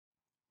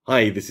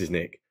Hi, this is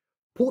Nick.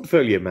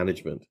 Portfolio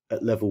management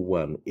at level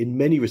 1, in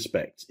many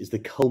respects, is the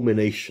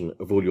culmination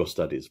of all your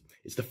studies.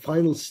 It's the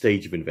final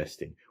stage of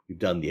investing. We've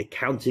done the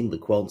accounting, the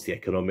quants, the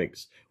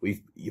economics.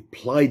 We've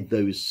applied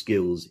those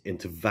skills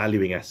into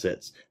valuing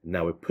assets, and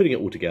now we're putting it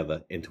all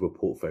together into a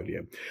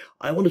portfolio.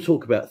 I want to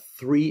talk about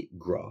 3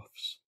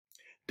 graphs.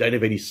 Don't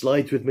have any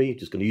slides with me,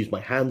 just going to use my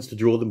hands to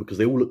draw them because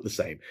they all look the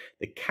same.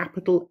 The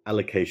Capital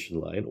Allocation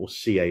Line, or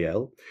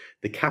CAL,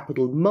 the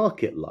Capital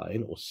Market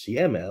Line, or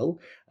CML,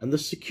 and the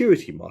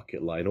Security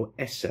Market Line, or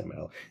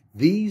SML.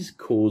 These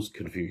cause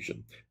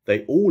confusion.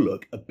 They all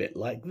look a bit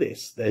like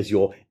this. There's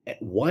your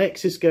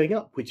y-axis going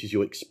up, which is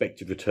your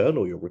expected return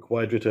or your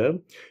required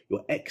return,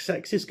 your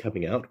x-axis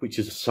coming out, which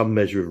is some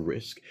measure of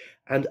risk,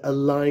 and a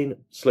line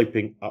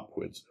sloping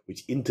upwards,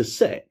 which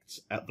intersects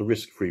at the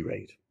risk-free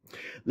rate.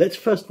 Let's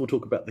first of all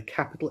talk about the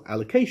Capital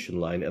Allocation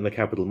Line and the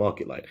Capital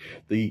Market Line.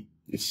 The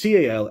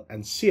CAL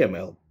and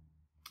CML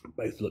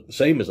both look the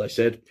same, as I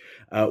said.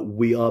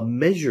 We are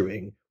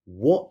measuring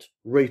what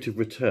rate of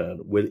return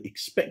we're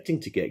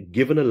expecting to get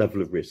given a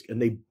level of risk, and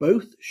they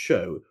both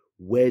show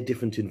where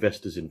different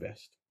investors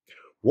invest.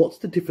 What's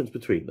the difference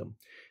between them?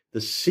 The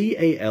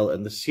CAL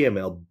and the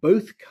CML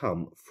both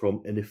come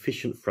from an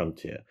efficient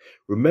frontier.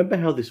 Remember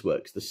how this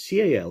works. The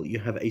CAL, you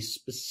have a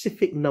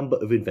specific number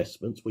of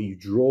investments where you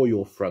draw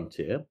your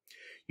frontier.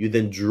 You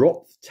then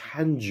drop the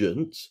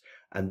tangent,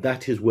 and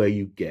that is where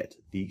you get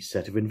the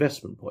set of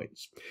investment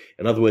points.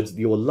 In other words,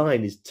 your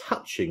line is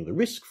touching the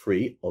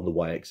risk-free on the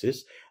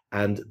y-axis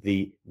and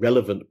the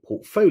relevant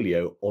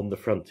portfolio on the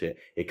frontier.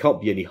 It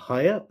can't be any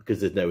higher because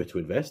there's nowhere to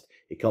invest.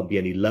 It can't be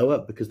any lower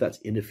because that's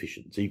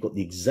inefficient. So you've got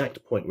the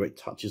exact point where it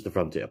touches the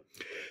frontier.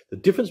 The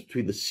difference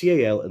between the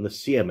CAL and the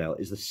CML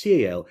is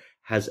the CAL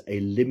has a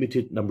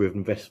limited number of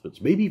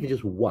investments, maybe even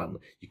just one.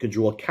 You can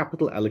draw a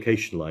capital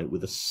allocation line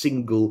with a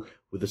single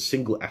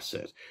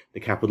asset.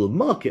 The capital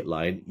market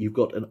line, you've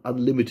got an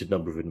unlimited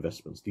number of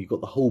investments. You've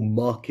got the whole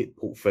market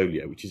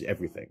portfolio, which is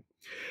everything.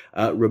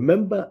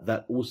 Remember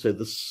that also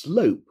the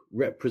slope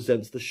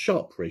represents the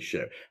Sharpe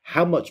ratio,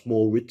 how much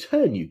more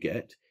return you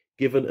get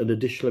given an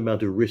additional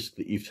amount of risk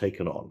that you've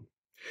taken on.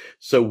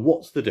 So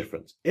what's the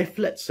difference? If,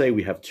 let's say,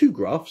 we have 2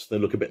 graphs, they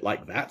look a bit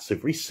like that, so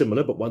very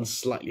similar, but one's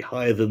slightly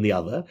higher than the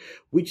other,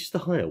 which is the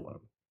higher one?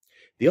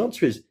 The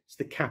answer is it's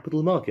the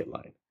capital market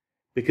line,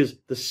 because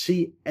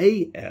the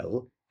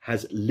CAL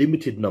has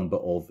limited number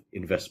of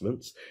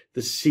investments.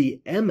 The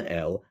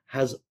CML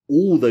has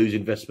all those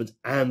investments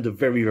and a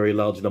very, very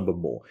large number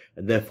more.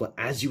 And therefore,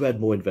 as you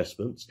add more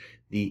investments,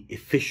 the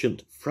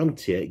efficient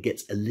frontier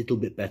gets a little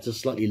bit better,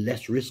 slightly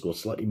less risk or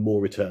slightly more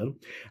return.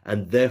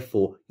 And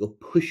therefore, you're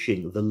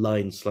pushing the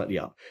line slightly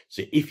up.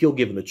 So if you're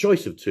given a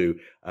choice of 2,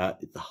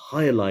 the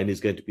higher line is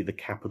going to be the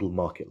capital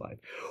market line.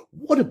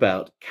 What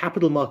about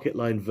capital market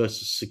line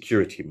versus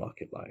security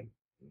market line?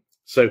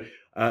 So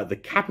the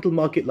capital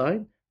market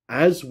line,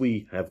 as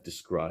we have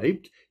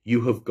described, you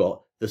have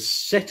got the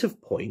set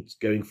of points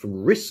going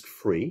from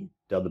risk-free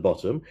down the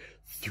bottom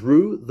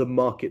through the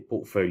market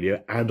portfolio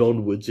and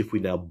onwards if we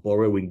now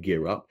borrow and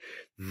gear up.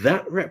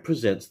 That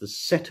represents the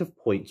set of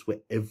points where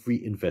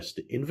every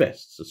investor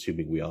invests,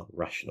 assuming we are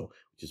rational,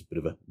 which is a bit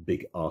of a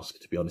big ask,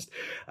 to be honest.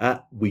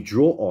 We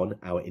draw on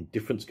our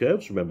indifference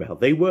curves. Remember how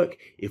they work.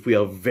 If we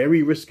are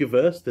very risk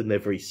averse, then they're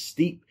very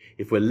steep.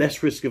 If we're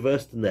less risk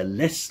averse, then they're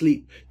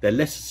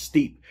less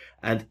steep.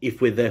 And if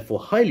we're therefore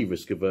highly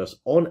risk averse,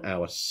 on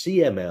our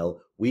CML,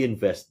 we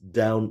invest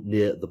down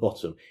near the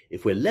bottom.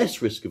 If we're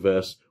less risk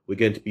averse, we're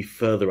going to be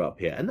further up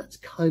here. And that's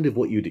kind of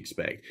what you'd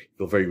expect. If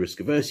you're very risk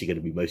averse, you're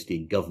going to be mostly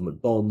in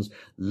government bonds,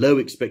 low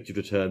expected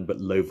return, but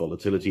low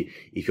volatility.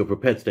 If you're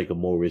prepared to take on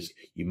more risk,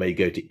 you may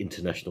go to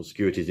international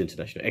securities,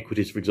 international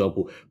equities, for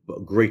example,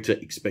 but greater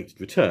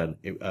expected return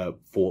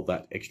for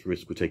that extra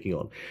risk we're taking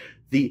on.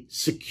 The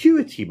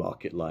security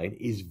market line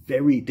is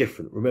very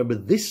different. Remember,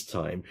 this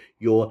time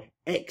your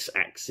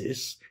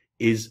x-axis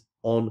is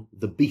on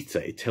the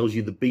beta. It tells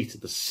you the beta,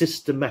 the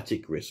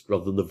systematic risk,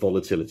 rather than the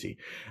volatility.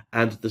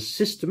 And the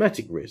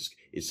systematic risk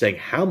is saying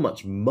how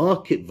much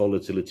market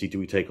volatility do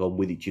we take on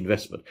with each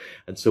investment.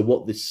 And so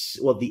what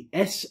the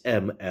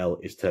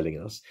SML is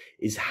telling us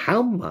is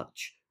how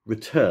much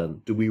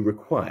return do we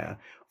require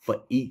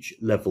for each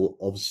level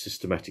of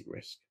systematic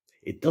risk.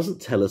 It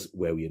doesn't tell us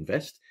where we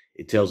invest.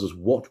 It tells us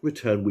what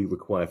return we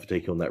require for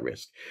taking on that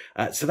risk.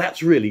 So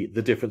that's really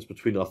the difference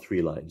between our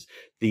 3 lines.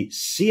 The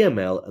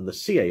CML and the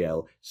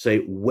CAL say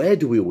where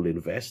do we all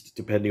invest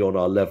depending on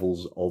our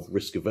levels of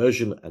risk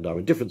aversion and our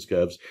indifference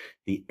curves.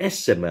 The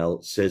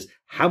SML says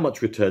how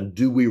much return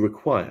do we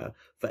require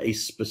for a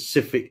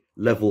specific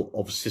level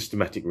of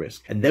systematic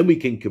risk. And then we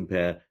can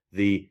compare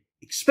the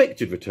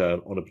expected return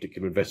on a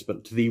particular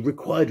investment to the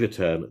required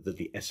return that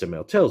the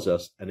SML tells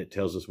us, and it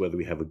tells us whether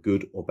we have a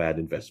good or bad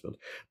investment.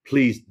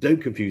 Please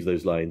don't confuse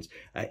those lines.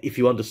 If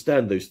you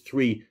understand those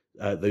three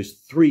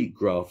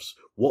graphs,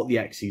 what the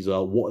axes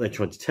are, what they're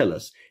trying to tell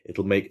us,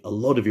 it'll make a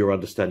lot of your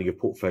understanding of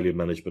portfolio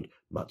management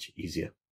much easier.